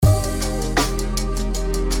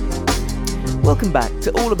Welcome back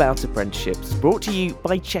to All About Apprenticeships, brought to you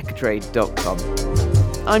by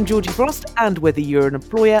Checkatrade.com. I'm Georgie Frost, and whether you're an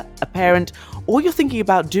employer, a parent, or you're thinking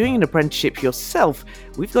about doing an apprenticeship yourself,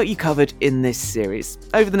 we've got you covered in this series.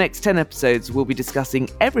 Over the next 10 episodes, we'll be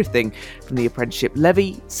discussing everything from the apprenticeship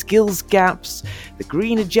levy, skills gaps, the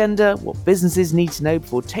green agenda, what businesses need to know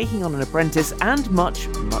before taking on an apprentice, and much,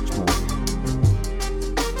 much more.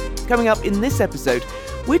 Coming up in this episode,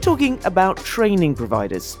 we're talking about training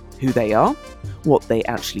providers, who they are, what they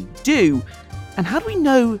actually do, and how do we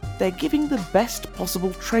know they're giving the best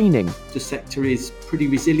possible training? The sector is pretty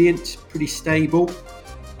resilient, pretty stable,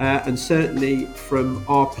 and certainly from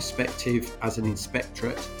our perspective as an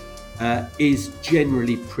inspectorate, is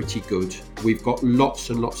generally pretty good. We've got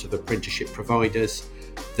lots and lots of apprenticeship providers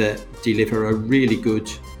that deliver a really good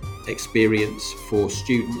experience for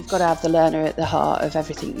students. You've got to have the learner at the heart of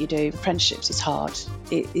everything you do. Apprenticeships is hard.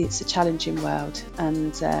 It's a challenging world,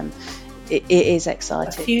 and it is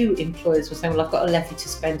exciting. A few employers will say, well, I've got a levy to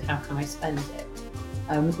spend, how can I spend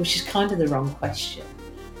it? Which is kind of the wrong question.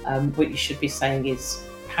 What you should be saying is,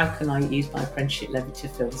 how can I use my apprenticeship levy to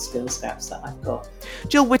fill the skills gaps that I've got?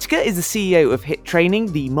 Jill Whittaker is the CEO of HIT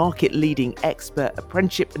Training, the market-leading expert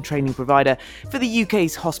apprenticeship and training provider for the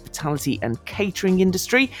UK's hospitality and catering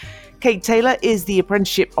industry. Kate Taylor is the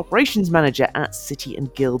Apprenticeship Operations Manager at City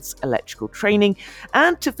and Guilds Electrical Training.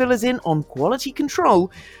 And to fill us in on quality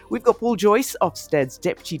control, we've got Paul Joyce, Ofsted's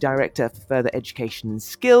Deputy Director for Further Education and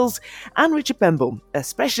Skills, and Richard Bemble, a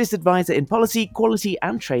Specialist Advisor in Policy, Quality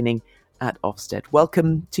and Training at Ofsted.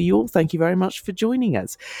 Welcome to you all. Thank you very much for joining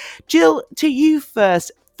us. Jill, to you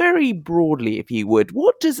first, very broadly, if you would,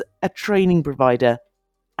 what does a training provider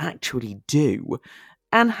actually do?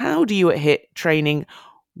 And how do you at HIT Training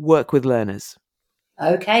work with learners?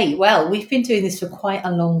 Okay, well, we've been doing this for quite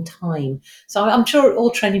a long time. So I'm sure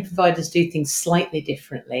all training providers do things slightly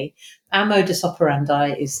differently. Our modus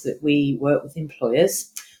operandi is that we work with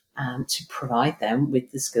employers to provide them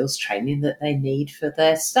with the skills training that they need for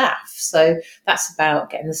their staff. So that's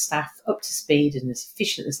about getting the staff up to speed and as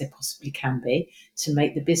efficient as they possibly can be to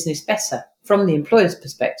make the business better. From the employer's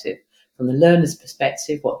perspective, from the learner's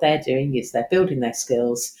perspective, what they're doing is they're building their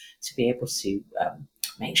skills to be able to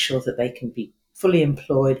make sure that they can be fully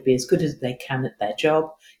employed, be as good as they can at their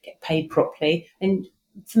job, get paid properly. And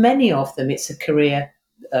for many of them, it's a career,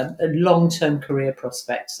 a long-term career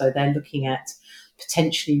prospect. So they're looking at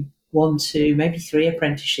potentially 1, 2, maybe 3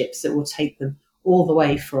 apprenticeships that will take them all the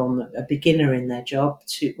way from a beginner in their job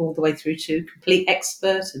to all the way through to complete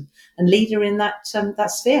expert and leader in that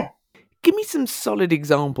sphere. Give me some solid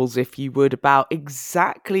examples, if you would, about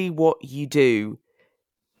exactly what you do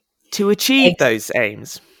to achieve those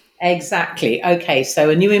aims. Exactly. Okay,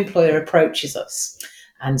 so a new employer approaches us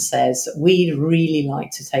and says, we'd really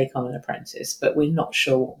like to take on an apprentice, but we're not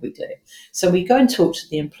sure what we do. So we go and talk to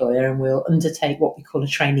the employer and we'll undertake what we call a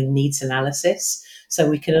training needs analysis, so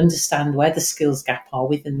we can understand where the skills gap are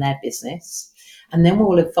within their business. And then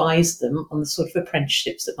we'll advise them on the sort of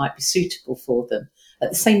apprenticeships that might be suitable for them.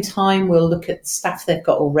 At the same time, we'll look at the staff they've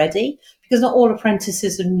got already, because not all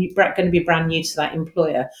apprentices are going to be brand new to that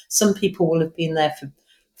employer. Some people will have been there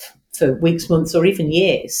for weeks, months, or even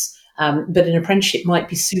years. But an apprenticeship might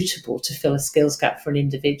be suitable to fill a skills gap for an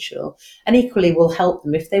individual. And equally, we'll help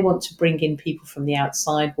them. If they want to bring in people from the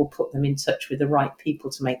outside, we'll put them in touch with the right people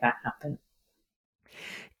to make that happen.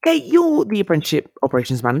 Kate, you're the Apprenticeship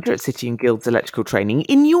Operations Manager at City and Guilds Electrical Training.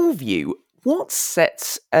 In your view, what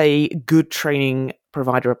sets a good training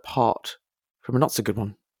provider apart from a not so good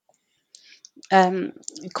one?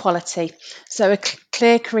 Quality. So a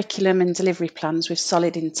clear curriculum and delivery plans with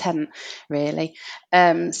solid intent, really.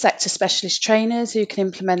 Sector specialist trainers who can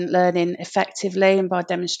implement learning effectively and by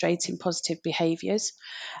demonstrating positive behaviours.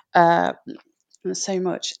 So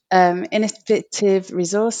much. Innovative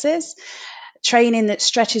resources. Training that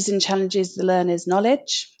stretches and challenges the learner's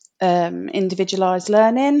knowledge. Individualised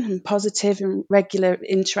learning and positive and regular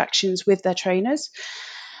interactions with their trainers.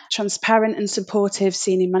 Transparent and supportive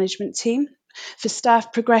senior management team. For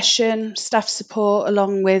staff progression, staff support,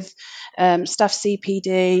 along with staff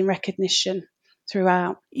CPD recognition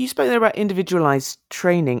throughout. You spoke there about individualised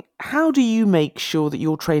training. How do you make sure that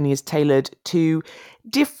your training is tailored to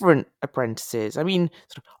different apprentices? I mean,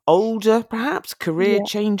 sort of older, perhaps, career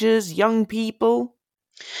changers, young people?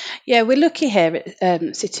 Yeah, we're lucky here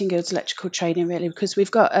at City and Guilds Electrical Training, really, because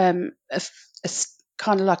we've got a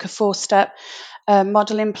kind of like a 4-step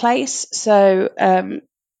model in place. So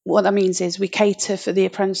what that means is we cater for the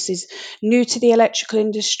apprentices new to the electrical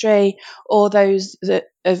industry or those that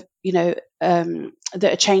have, that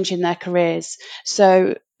are changing their careers.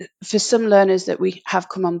 So for some learners that we have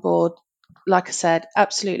come on board, like I said,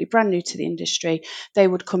 absolutely brand new to the industry, they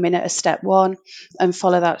would come in at a step 1 and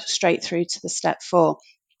follow that straight through to the step 4.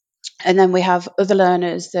 And then we have other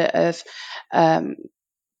learners that have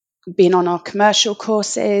been on our commercial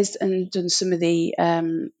courses and done some of the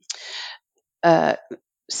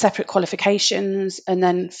separate qualifications, and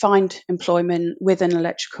then find employment with an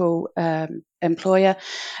electrical employer,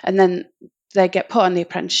 and then they get put on the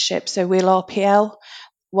apprenticeship. So we'll RPL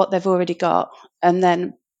what they've already got and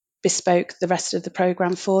then bespoke the rest of the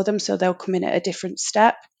program for them, so they'll come in at a different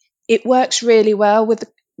step. It works really well with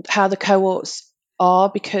how the cohorts are,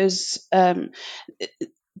 because the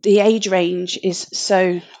age range is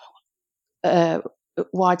so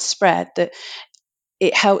widespread that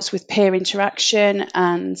it helps with peer interaction,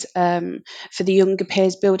 and for the younger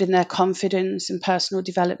peers, building their confidence and personal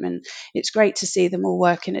development. It's great to see them all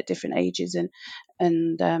working at different ages and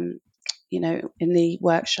in the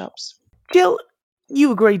workshops. Jill, you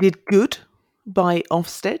were graded good by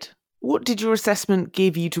Ofsted. What did your assessment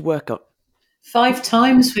give you to work on? 5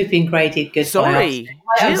 times we've been graded good. Sorry,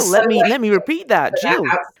 Jill, let me repeat that. Jill,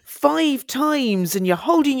 5 times, and you're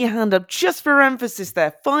holding your hand up just for emphasis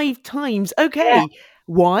there. 5 times. Okay. Yeah.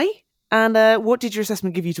 Why? And what did your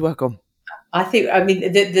assessment give you to work on?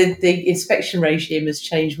 The inspection regime has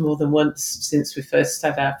changed more than once since we first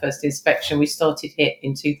had our first inspection. We started HIT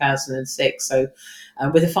in 2006, so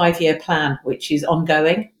with a 5-year plan, which is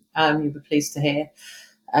ongoing. You'll be pleased to hear.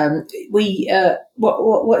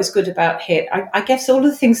 What is good about HIT? I guess all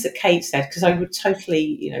the things that Kate said, because I would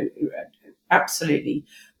totally, absolutely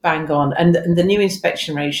bang on. And the new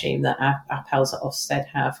inspection regime that our pals at Ofsted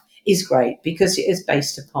have is great, because it is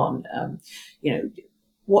based upon,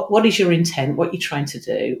 what is your intent, what you're trying to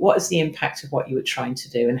do, what is the impact of what you were trying to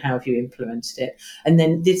do, and how have you implemented it? And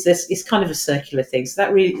then it's kind of a circular thing.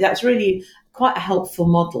 So that's really quite a helpful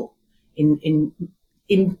model in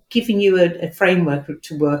giving you a framework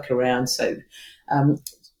to work around, so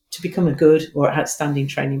to become a good or outstanding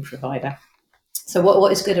training provider. So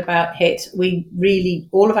what is good about HIT?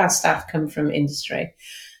 All of our staff come from industry.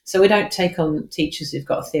 So we don't take on teachers who've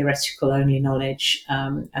got a theoretical only knowledge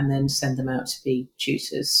and then send them out to be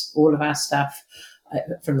tutors. All of our staff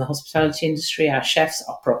from the hospitality industry, our chefs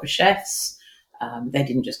are proper chefs. They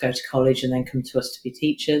didn't just go to college and then come to us to be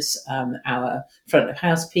teachers. Our front of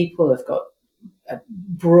house people have got a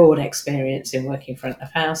broad experience in working front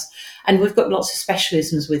of house, and we've got lots of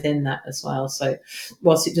specialisms within that as well. So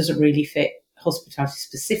whilst it doesn't really fit hospitality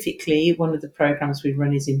specifically, one of the programs we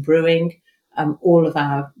run is in brewing. All of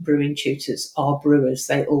our brewing tutors are brewers.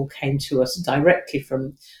 They all came to us directly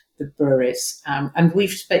from the breweries, and we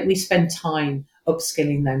spend time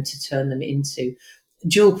upskilling them to turn them into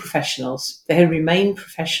dual professionals. They remain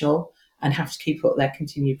professional and have to keep up their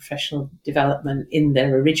continued professional development in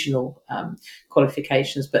their original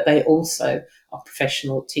qualifications, but they also are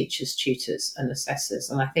professional teachers, tutors, and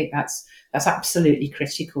assessors. And I think that's absolutely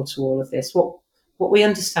critical to all of this. What we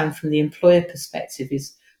understand from the employer perspective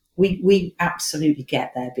is we absolutely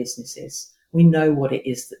get their businesses. We know what it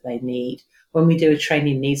is that they need. When we do a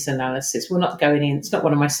training needs analysis, we're not going in. It's not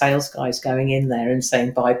one of my sales guys going in there and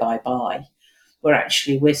saying buy.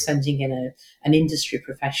 We're sending in an industry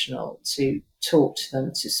professional to talk to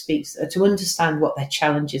them, to speak, to understand what their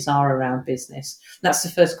challenges are around business. And that's the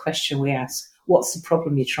first question we ask. What's the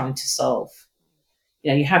problem you're trying to solve?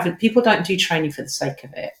 People don't do training for the sake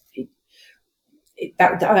of it.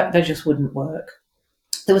 That just wouldn't work.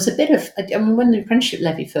 There was a bit of, when the apprenticeship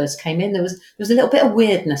levy first came in, there was a little bit of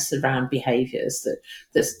weirdness around behaviours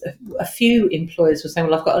that a few employers were saying,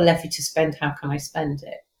 well, I've got a levy to spend, how can I spend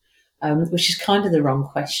it? Which is kind of the wrong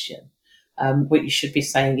question. What you should be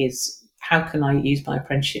saying is, how can I use my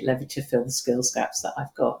apprenticeship levy to fill the skills gaps that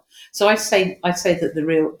I've got? So I'd say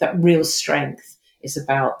that real strength is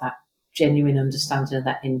about that genuine understanding of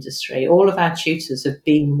that industry. All of our tutors have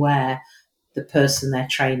been where the person they're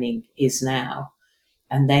training is now,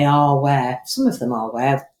 and they are where, some of them are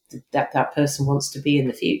where that person wants to be in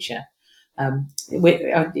the future.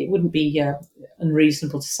 It wouldn't be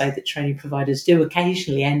unreasonable to say that training providers do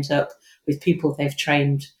occasionally end up with people they've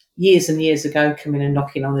trained years and years ago coming and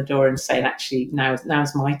knocking on the door and saying, actually,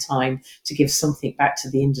 now's my time to give something back to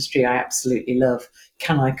the industry I absolutely love.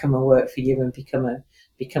 Can I come and work for you and become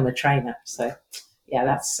a trainer? So, yeah,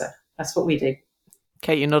 that's what we do.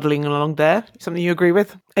 Kate, you're nodding along there. Something you agree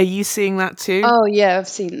with? Are you seeing that too? Oh, yeah,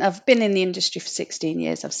 I've been in the industry for 16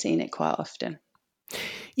 years. I've seen it quite often.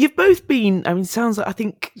 You've both been, sounds like, I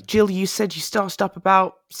think, Jill, you said you started up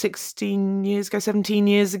about 17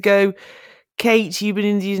 years ago. Kate, you've been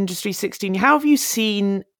in the industry 16. How have you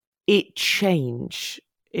seen it change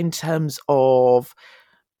in terms of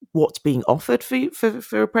what's being offered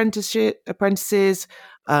for apprentices,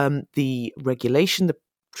 the regulation, the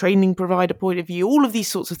training provider point of view, all of these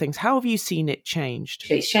sorts of things. How have you seen it changed?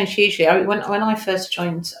 It's changed hugely. When I first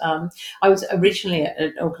joined, I was originally at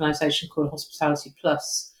an organisation called Hospitality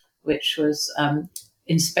Plus, which was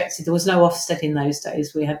inspected. There was no Ofsted in those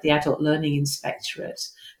days. We had the Adult Learning Inspectorate,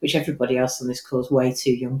 which everybody else on this call is way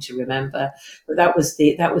too young to remember. But that was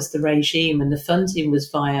the regime, and the funding was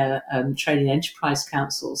via training enterprise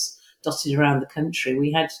councils dotted around the country.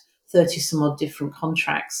 We had 30 some odd different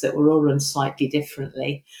contracts that were all run slightly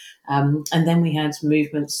differently. And then we had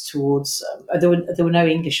movements towards, there were no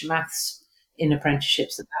English and maths in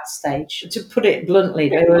apprenticeships at that stage. To put it bluntly,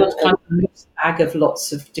 they were kind of a mixed bag of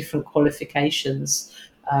lots of different qualifications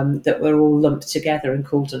that were all lumped together and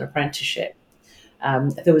called an apprenticeship.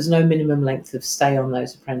 There was no minimum length of stay on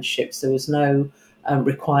those apprenticeships. There was no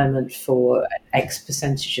requirement for X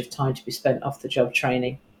percentage of time to be spent off the job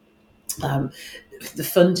training. The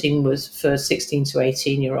funding was for 16 to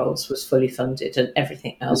 18-year-olds was fully funded, and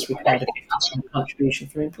everything else required a 50% contribution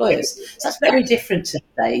from employers. So that's very different to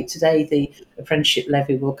today. Today, the apprenticeship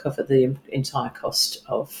levy will cover the entire cost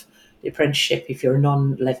of the apprenticeship. If you're a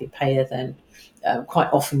non-levy payer, then quite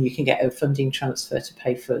often you can get a funding transfer to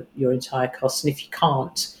pay for your entire cost. And if you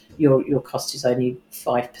can't, your cost is only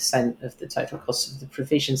 5% of the total cost of the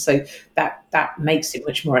provision. So that makes it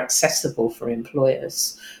much more accessible for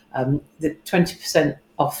employers. The 20%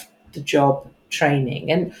 off the job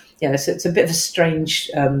training, and so it's a bit of a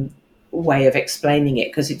strange way of explaining it,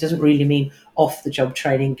 because it doesn't really mean off the job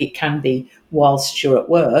training. It can be whilst you're at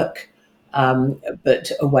work,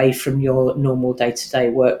 but away from your normal day-to-day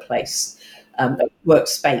workplace.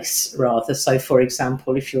 Workspace rather. So, for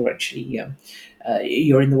example, if you're actually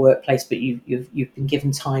you're in the workplace, but you've been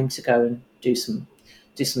given time to go and do some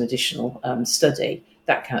additional study,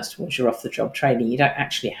 that counts towards your off the job training. You don't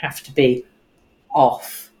actually have to be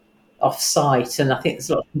off site, and I think there's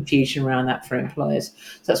a lot of confusion around that for employers.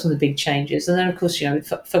 So that's one of the big changes. And then, of course,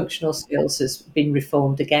 functional skills has been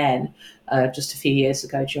reformed again just a few years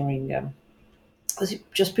ago during. Was it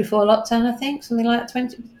just before lockdown, I think, something like that,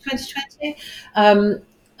 2020?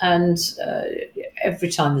 And every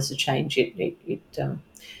time there's a change,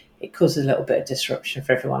 it causes a little bit of disruption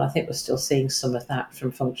for everyone. I think we're still seeing some of that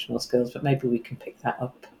from functional skills, but maybe we can pick that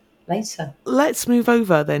up later. Let's move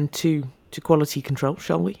over then to quality control,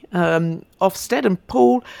 shall we? Ofsted and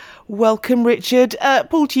Paul. Welcome, Richard.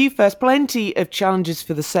 Paul, to you first. Plenty of challenges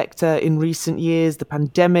for the sector in recent years, the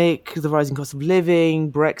pandemic, the rising cost of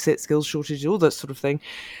living, Brexit, skills shortage, all that sort of thing.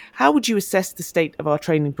 How would you assess the state of our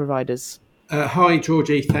training providers? Hi,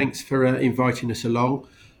 Georgie. Thanks for inviting us along.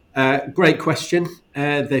 Great question.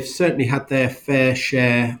 They've certainly had their fair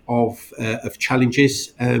share of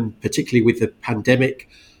challenges, particularly with the pandemic.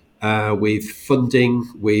 With funding,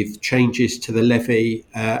 with changes to the levy,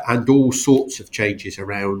 and all sorts of changes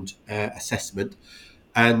around assessment.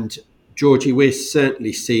 And Georgie, we're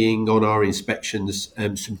certainly seeing on our inspections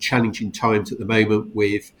some challenging times at the moment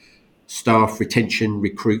with staff retention,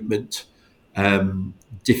 recruitment,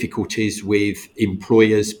 difficulties with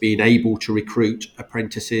employers being able to recruit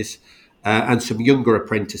apprentices, and some younger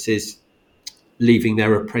apprentices leaving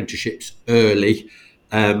their apprenticeships early.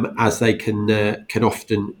 As they can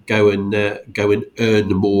often go and earn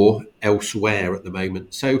more elsewhere at the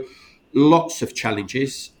moment. So lots of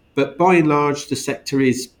challenges, but by and large the sector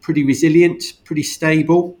is pretty resilient, pretty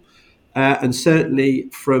stable, and certainly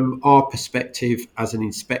from our perspective as an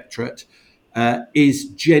inspectorate is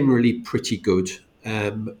generally pretty good.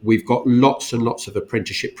 We've got lots and lots of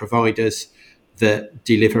apprenticeship providers that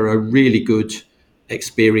deliver a really good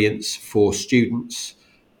experience for students.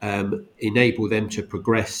 Enable them to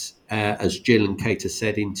progress, as Jill and Kate have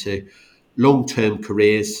said, into long-term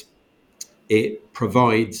careers. It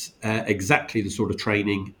provides exactly the sort of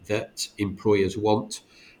training that employers want,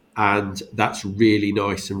 and that's really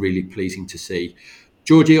nice and really pleasing to see.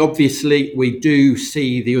 Georgie, obviously, we do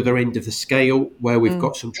see the other end of the scale where we've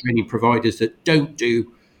got some training providers that don't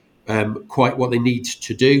do quite what they need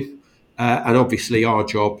to do, and obviously our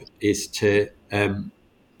job is to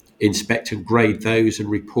inspect and grade those and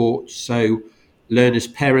report so learners,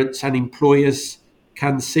 parents and employers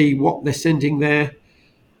can see what they're sending their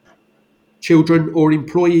children or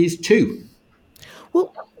employees to.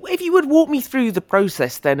 Well, if you would walk me through the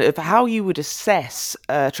process then of how you would assess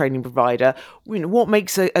a training provider, what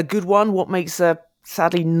makes a good one, what makes a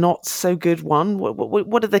sadly not so good one,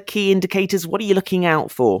 what are the key indicators, what are you looking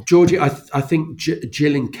out for? Georgie, I think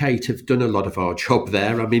Jill and Kate have done a lot of our job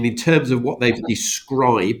there. I mean, in terms of what they've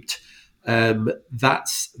described,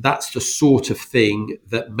 that's the sort of thing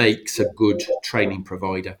that makes a good training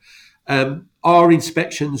provider. Our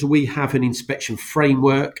inspections, we have an inspection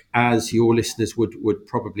framework, as your listeners would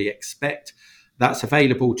probably expect. That's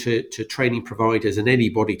available to training providers and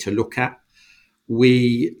anybody to look at.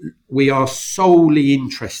 We are solely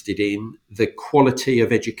interested in the quality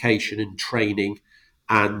of education and training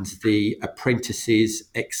and the apprentices'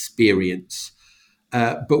 experience.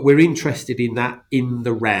 But we're interested in that in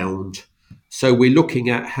the round. So we're looking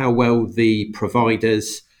at how well the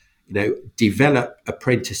providers, develop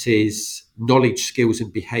apprentices' knowledge, skills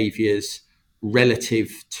and behaviours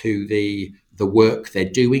relative to the work they're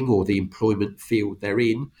doing or the employment field they're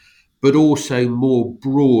in, but also more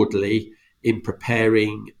broadly in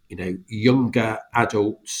preparing, younger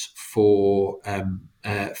adults for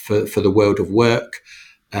the world of work,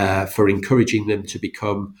 for encouraging them to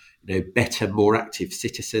become, better, more active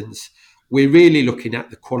citizens. We're really looking at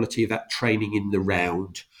the quality of that training in the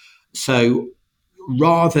round. So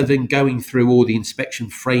rather than going through all the inspection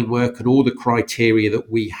framework and all the criteria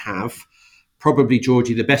that we have, probably,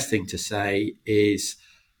 Georgie, the best thing to say is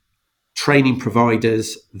training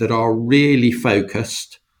providers that are really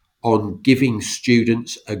focused on giving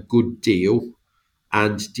students a good deal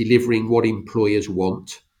and delivering what employers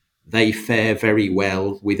want, they fare very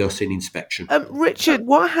well with us in inspection. Richard,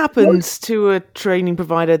 what happens to a training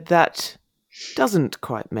provider that doesn't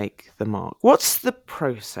quite make the mark? What's the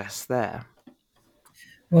process there?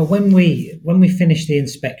 Well, when we finish the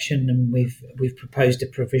inspection and we've proposed a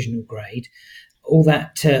provisional grade, all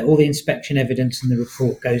the inspection evidence and the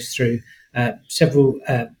report goes through several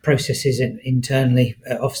processes internally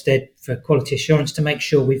at Ofsted for quality assurance to make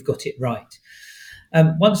sure we've got it right.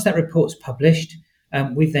 Once that report's published,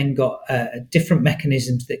 we've then got different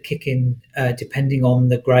mechanisms that kick in depending on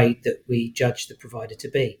the grade that we judge the provider to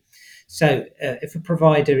be. So if a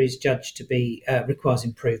provider is judged to be requires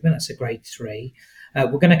improvement, that's a grade 3.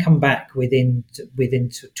 We're going to come back within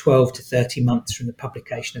 12 to 30 months from the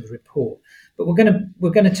publication of the report. But we're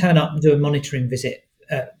going to turn up and do a monitoring visit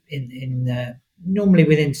normally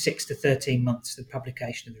within 6 to 13 months of the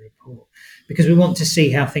publication of the report, because we want to see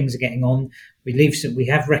how things are getting on. We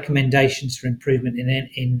have recommendations for improvement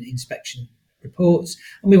in inspection reports,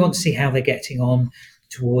 and we want to see how they're getting on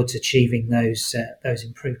towards achieving those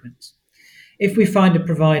improvements. If we find a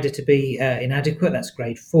provider to be inadequate, that's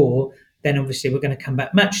grade 4. Then obviously we're going to come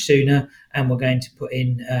back much sooner, and we're going to put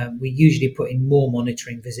in. We usually put in more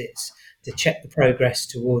monitoring visits to check the progress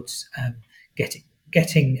towards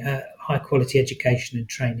getting high quality education and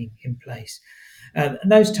training in place. And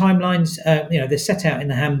those timelines, they're set out in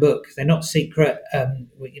the handbook. They're not secret.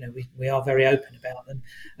 We are very open about them,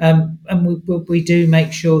 and we do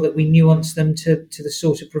make sure that we nuance them to the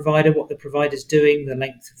sort of provider, what the provider's doing, the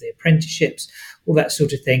length of the apprenticeships, all that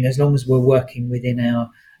sort of thing. As long as we're working within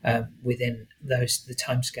the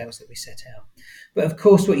timescales that we set out. But of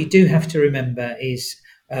course, what you do have to remember is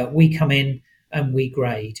we come in and we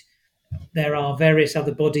grade. There are various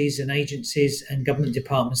other bodies and agencies and government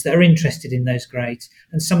departments that are interested in those grades,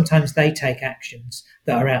 and sometimes they take actions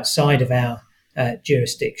that are outside of our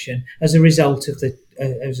jurisdiction as a result of the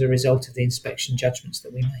inspection judgments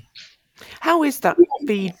that we make. How is that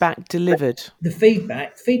feedback delivered? The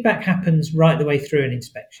feedback happens right the way through an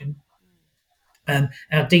inspection.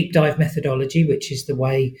 Our deep dive methodology, which is the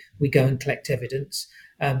way we go and collect evidence,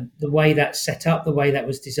 the way that's set up, the way that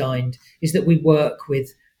was designed, is that we work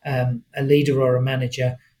with a leader or a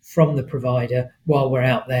manager from the provider while we're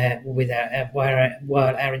out there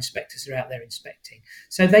while our inspectors are out there inspecting.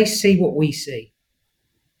 So they see what we see.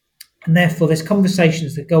 And therefore, there's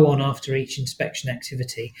conversations that go on after each inspection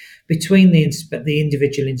activity between the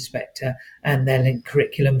individual inspector and their link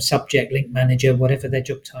curriculum, subject, link manager, whatever their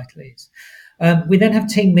job title is. We then have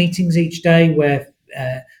team meetings each day where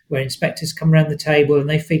inspectors come around the table and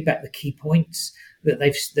they feedback the key points of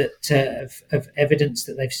evidence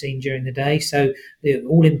that they've seen during the day. So the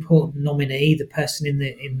all important nominee, the person in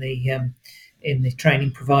the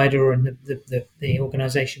training provider or in the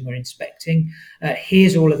organisation we're inspecting,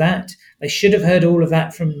 hears all of that. They should have heard all of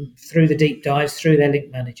that through the deep dives, through their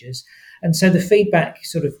link managers. And so the feedback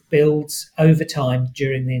sort of builds over time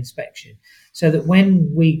during the inspection, so that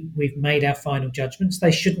when we've made our final judgments,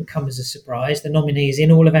 they shouldn't come as a surprise. The nominee is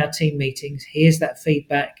in all of our team meetings, hears that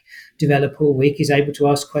feedback develop all week, is able to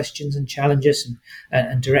ask questions and challenge us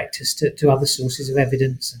and direct us to other sources of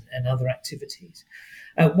evidence and other activities.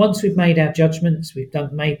 Once we've made our judgments, we've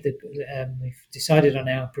decided on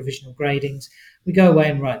our provisional gradings, we go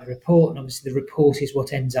away and write the report, and obviously the report is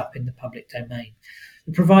what ends up in the public domain.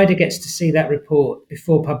 The provider gets to see that report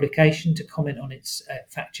before publication to comment on its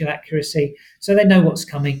factual accuracy, so they know what's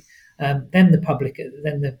coming, Then the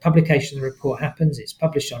publication of the report happens. It's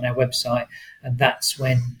published on our website, and that's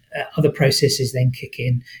when other processes then kick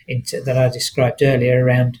in into that I described earlier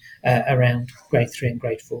around grade 3 and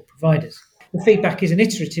grade 4 providers. The feedback is an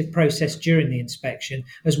iterative process during the inspection,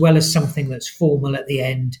 as well as something that's formal at the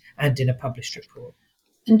end and in a published report.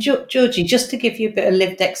 And Georgie, just to give you a bit of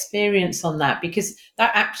lived experience on that, because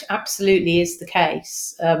that absolutely is the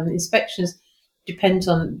case. Inspections depending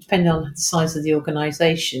on the size of the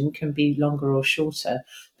organisation can be longer or shorter,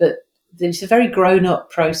 but it's a very grown-up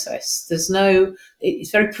process.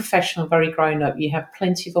 It's very professional, very grown-up. You have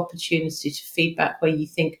plenty of opportunity to feedback where you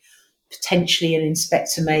think potentially an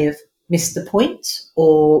inspector may have missed the point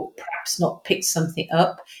or perhaps not picked something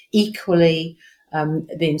up. Equally,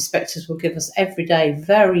 the inspectors will give us every day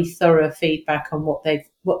very thorough feedback on what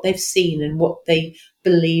they've seen and what they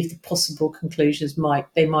believe the possible conclusions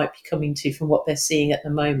they might be coming to from what they're seeing at the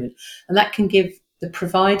moment, and that can give the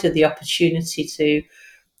provider the opportunity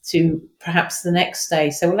to perhaps the next day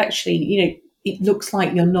say, well, actually, it looks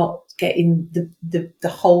like you're not getting the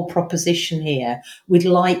whole proposition here. We'd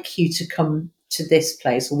like you to come to this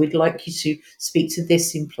place, or we'd like you to speak to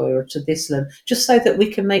this employer or to this learner, just so that we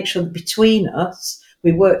can make sure that between us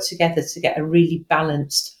we work together to get a really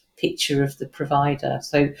balanced picture of the provider.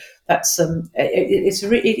 So that's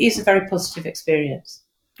it is a very positive experience.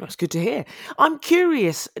 That's good to hear. I'm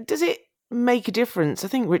curious, does it make a difference? I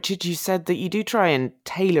think, Richard, you said that you do try and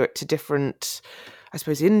tailor it to different, I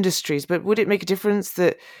suppose, industries, but would it make a difference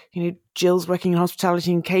that, Jill's working in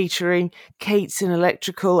hospitality and catering, Kate's in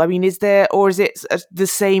electrical? I mean, is it the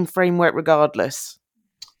same framework regardless?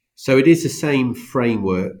 So it is the same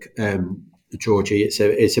framework, Georgie.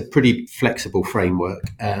 It's a pretty flexible framework,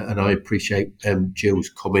 and I appreciate Jill's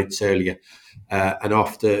comments earlier. And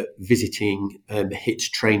after visiting HIT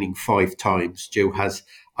training 5 times, Jill has,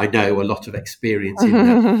 I know, a lot of experience in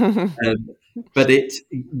that. But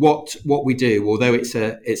what we do, although it's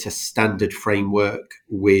a standard framework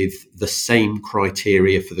with the same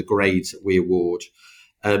criteria for the grades that we award,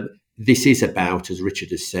 this is about, as Richard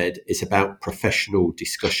has said, it's about professional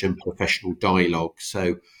discussion, professional dialogue.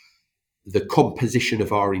 So the composition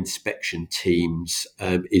of our inspection teams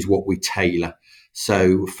is what we tailor.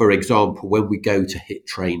 So, for example, when we go to HIT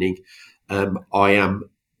training, I am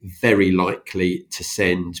very likely to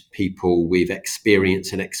send people with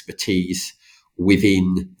experience and expertise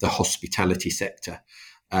within the hospitality sector.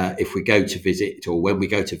 If we go to visit, or when we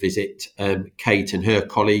go to visit Kate and her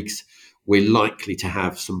colleagues, we're likely to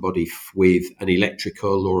have somebody with an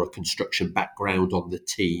electrical or a construction background on the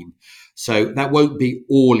team. So that won't be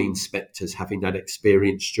all inspectors having that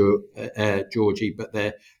experience, Georgie, but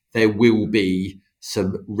there will be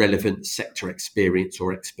some relevant sector experience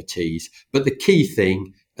or expertise. But the key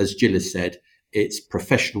thing, as Jill has said, it's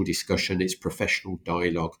professional discussion, it's professional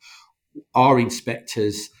dialogue. Our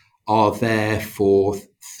inspectors are there for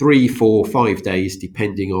 3, 4, 5 days,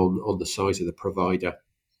 depending on the size of the provider.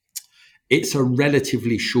 It's a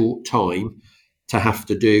relatively short time to have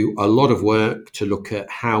to do a lot of work to look at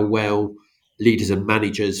how well leaders and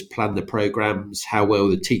managers plan the programs, how well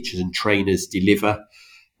the teachers and trainers deliver,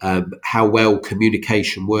 how well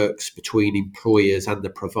communication works between employers and the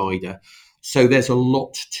provider. So there's a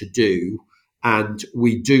lot to do. And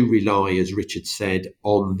we do rely, as Richard said,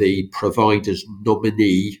 on the provider's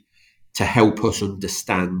nominee to help us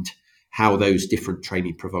understand how those different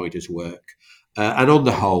training providers work. And on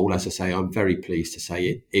the whole, as I say, I'm very pleased to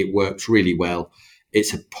say it works really well.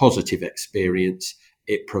 It's a positive experience.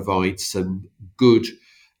 It provides some good,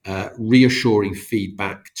 reassuring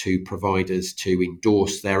feedback to providers to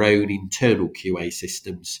endorse their own internal QA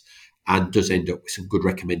systems, and does end up with some good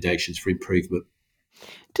recommendations for improvement.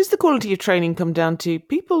 Does the quality of training come down to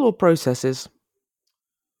people or processes?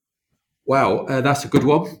 Well, that's a good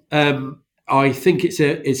one. I think it's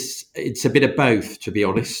a bit of both, to be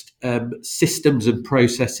honest. Systems and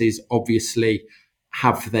processes obviously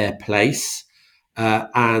have their place,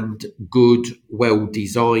 and good,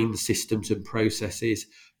 well-designed systems and processes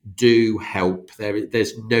do help.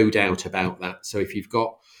 There's no doubt about that. So if you've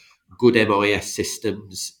got good MIS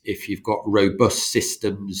systems, if you've got robust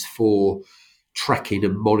systems for tracking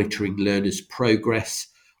and monitoring learners' progress,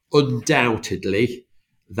 undoubtedly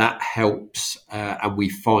that helps, and we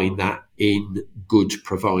find that in good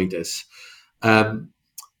providers.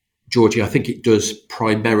 Georgie, I think it does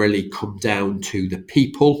primarily come down to the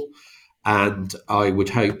people, and I would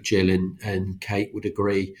hope Jill and Kate would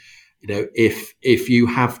agree. If you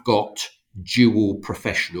have got dual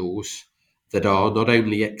professionals that are not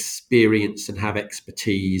only experienced and have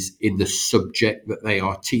expertise in the subject that they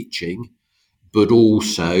are teaching, but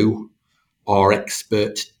also are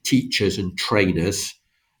expert teachers and trainers,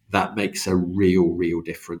 that makes a real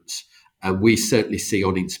difference. And we certainly see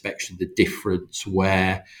on inspection the difference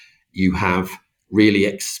where you have really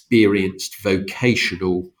experienced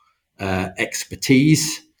vocational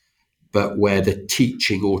expertise, but where the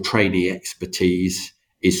teaching or training expertise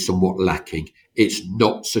is somewhat lacking. It's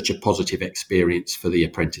not such a positive experience for the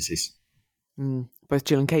apprentices. Both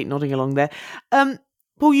Jill and Kate nodding along there.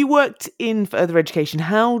 Paul, you worked in further education.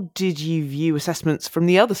 How did you view assessments from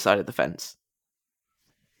the other side of the fence?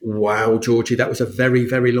 Wow, Georgie, that was a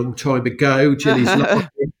very long time ago. Jill is lovely.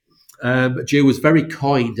 Jill was very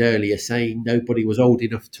kind earlier, saying nobody was old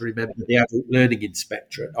enough to remember the Adult Learning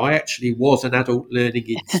Inspectorate. I actually was an Adult Learning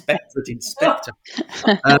Inspectorate inspector.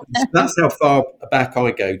 So that's how far back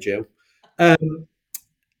I go, Jill.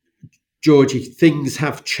 Georgie, things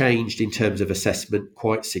have changed in terms of assessment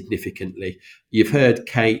quite significantly. You've heard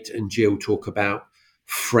Kate and Jill talk about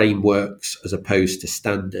frameworks as opposed to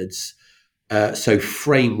standards. So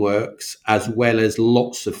frameworks, as well as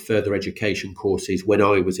lots of further education courses when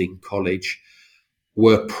I was in college,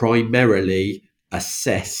 were primarily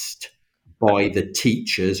assessed by the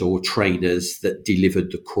teachers or trainers that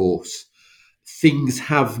delivered the course. Things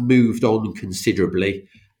have moved on considerably,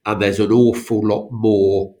 and there's an awful lot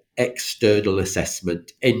more external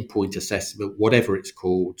assessment, endpoint assessment, whatever it's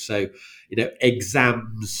called. So,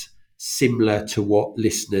 exams similar to what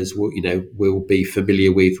listeners will be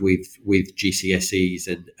familiar with GCSEs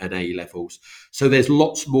and A levels. So there's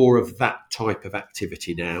lots more of that type of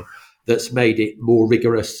activity now that's made it more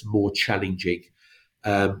rigorous, more challenging.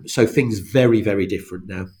 So things very different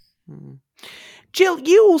now. Jill,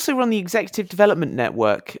 you also run the Executive Development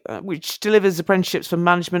Network, which delivers apprenticeships for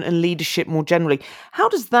management and leadership more generally. How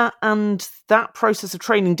does that and that process of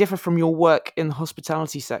training differ from your work in the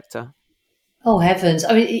hospitality sector? Oh, heavens.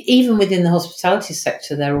 I mean, even within the hospitality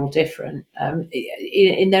sector, they're all different.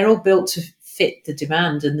 And they're all built to fit the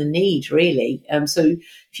demand and the need, really. So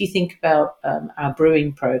if you think about our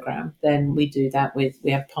brewing programme, then we do that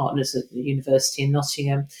we have partners at the University in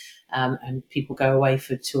Nottingham, and people go away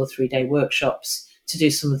for 2 or 3 day workshops to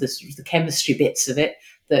do some of the sort of the chemistry bits of it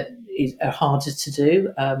that are harder to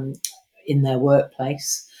do in their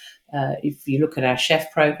workplace. If you look at our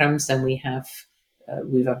chef programmes, then we have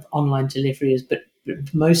online deliveries, but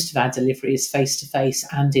most of our delivery is face-to-face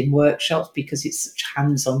and in workshops because it's such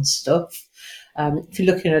hands-on stuff. If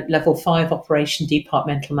you're looking at level 5 operation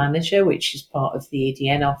departmental manager, which is part of the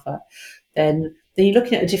EDN offer, then you're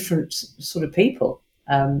looking at a different sort of people.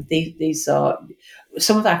 These are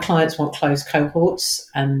some of our clients want closed cohorts,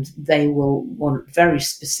 and they will want very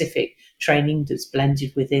specific training that's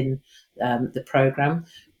blended within the program.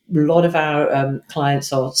 A lot of our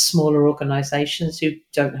clients are smaller organisations who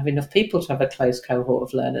don't have enough people to have a closed cohort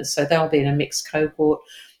of learners. So they'll be in a mixed cohort,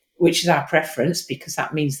 which is our preference because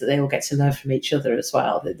that means that they all get to learn from each other as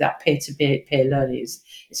well. That peer-to-peer learning is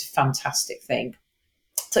a fantastic thing.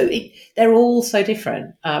 So they're all so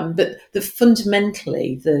different, but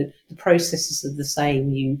fundamentally the processes are the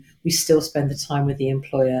same. We still spend the time with the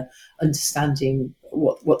employer understanding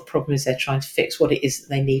what the problem is they're trying to fix, what it is that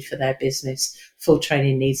they need for their business, full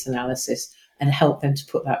training needs analysis, and help them to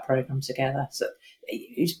put that program together. So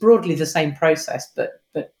it's broadly the same process, but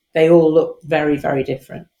they all look very, very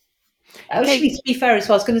different. Actually, to be fair as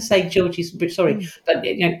well, I was going to say, Georgie's sorry, but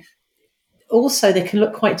also they can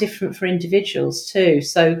look quite different for individuals too.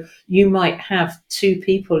 So you might have 2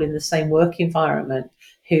 people in the same work environment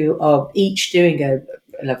who are each doing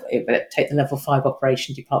take the level 5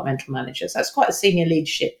 operation departmental manager. So that's quite a senior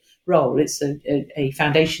leadership role. It's a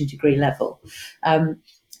foundation degree level.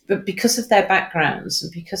 But because of their backgrounds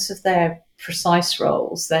and because of their precise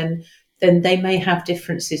roles, then they may have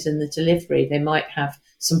differences in the delivery. They might have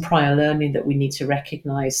some prior learning that we need to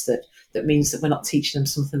recognise that means that we're not teaching them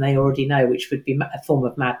something they already know, which would be a form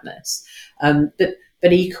of madness.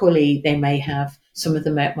 But equally, they may have, some of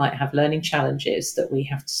them might have learning challenges that we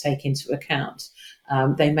have to take into account.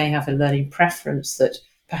 They may have a learning preference that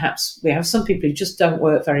perhaps we have some people who just don't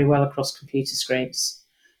work very well across computer screens.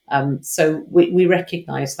 So we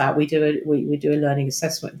recognise that. We do a learning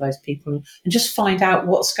assessment of those people and just find out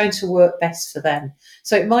what's going to work best for them.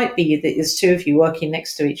 So it might be that there's 2 of you working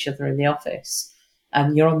next to each other in the office,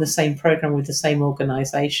 and you're on the same program with the same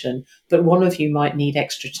organisation, but one of you might need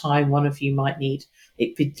extra time, one of you might need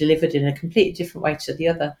it be delivered in a completely different way to the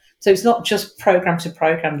other. So it's not just program to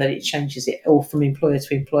program that it changes it, or from employer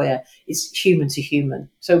to employer. It's human to human.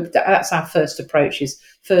 So that's our first approach, is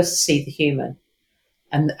first see the human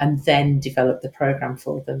and then develop the program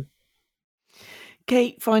for them.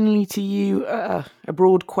 Kate, finally to you, a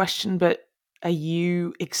broad question, but are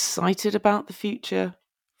you excited about the future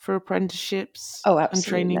for apprenticeships and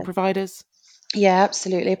training providers? Yeah,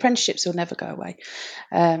 absolutely. Apprenticeships will never go away.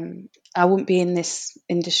 I wouldn't be in this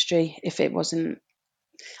industry if it wasn't.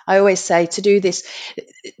 I always say to do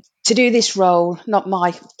this role, not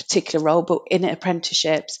my particular role, but in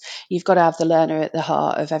apprenticeships, you've got to have the learner at the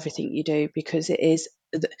heart of everything you do, because it is,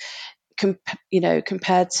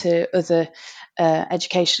 compared to other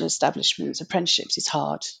educational establishments, apprenticeships is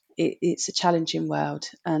hard. It's a challenging world,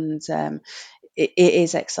 and it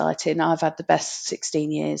is exciting. I've had the best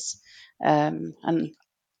 16 years, and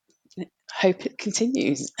hope it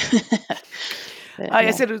continues.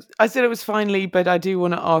 I said it was finally, but I do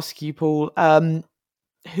want to ask you, Paul,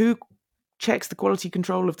 who checks the quality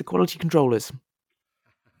control of the quality controllers?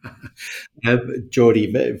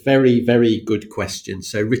 Geordie, very, very good question.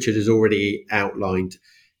 So Richard has already outlined.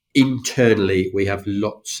 Internally, we have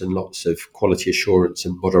lots and lots of quality assurance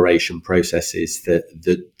and moderation processes that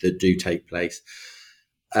do take place.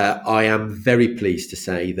 I am very pleased to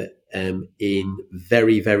say that in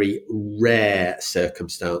very, very rare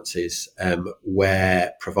circumstances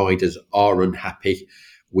where providers are unhappy,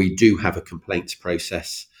 we do have a complaints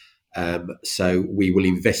process. So we will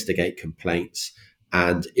investigate complaints,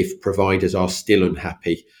 and if providers are still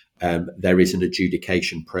unhappy, there is an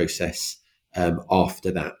adjudication process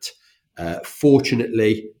after that.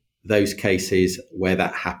 Fortunately, those cases where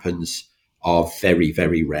that happens are very,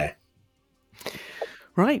 very rare.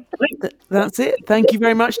 Right, that's it. Thank you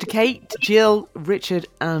very much to Kate, Jill, Richard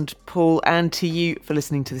and Paul, and to you for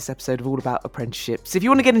listening to this episode of All About Apprenticeships. If you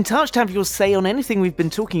want to get in touch to have your say on anything we've been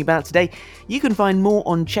talking about today, you can find more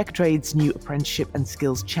on Checkatrade's new apprenticeship and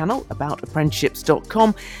skills channel,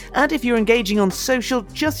 aboutapprenticeships.com. And if you're engaging on social,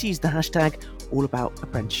 just use the hashtag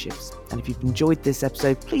AllAboutApprenticeships. And if you've enjoyed this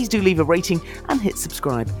episode, please do leave a rating and hit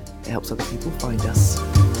subscribe. It helps other people find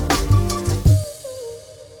us.